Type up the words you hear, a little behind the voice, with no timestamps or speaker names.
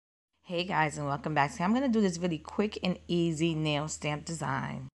Hey guys, and welcome back. So I'm going to do this really quick and easy nail stamp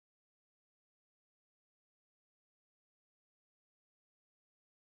design.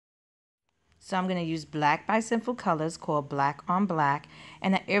 So I'm going to use black by Sinful Colors called Black on Black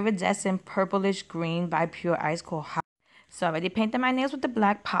and an iridescent purplish green by Pure Ice called Hot. So I already painted my nails with the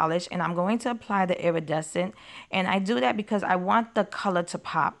black polish and I'm going to apply the iridescent. And I do that because I want the color to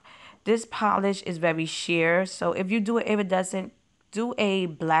pop. This polish is very sheer. So if you do an iridescent, do a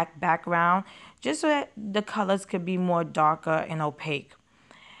black background just so that the colors could be more darker and opaque.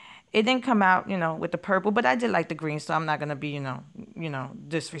 It didn't come out, with the purple, but I did like the green, so I'm not gonna be,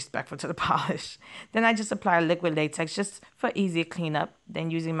 disrespectful to the polish. Then I just apply liquid latex just for easier cleanup.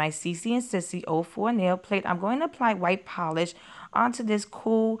 Then using my Cici and Sisi 04 nail plate, I'm going to apply white polish onto this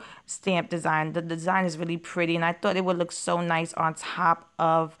cool stamp design. The design is really pretty, and I thought it would look so nice on top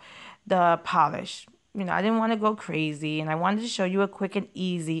of the polish. I didn't want to go crazy and I wanted to show you a quick and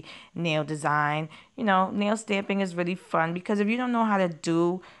easy nail design. Nail stamping is really fun because if you don't know how to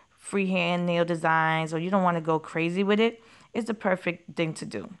do freehand nail designs or you don't want to go crazy with it, it's the perfect thing to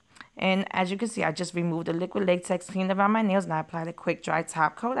do. And as you can see, I just removed the liquid latex, cleaned around my nails, and I applied a quick dry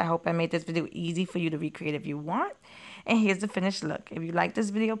top coat. I hope I made this video easy for you to recreate if you want. And here's the finished look. If you like this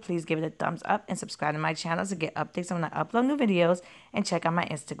video, please give it a thumbs up and subscribe to my channel to get updates when I upload new videos. And check out my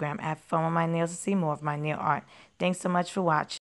Instagram at Funwithmynails to see more of my nail art. Thanks so much for watching.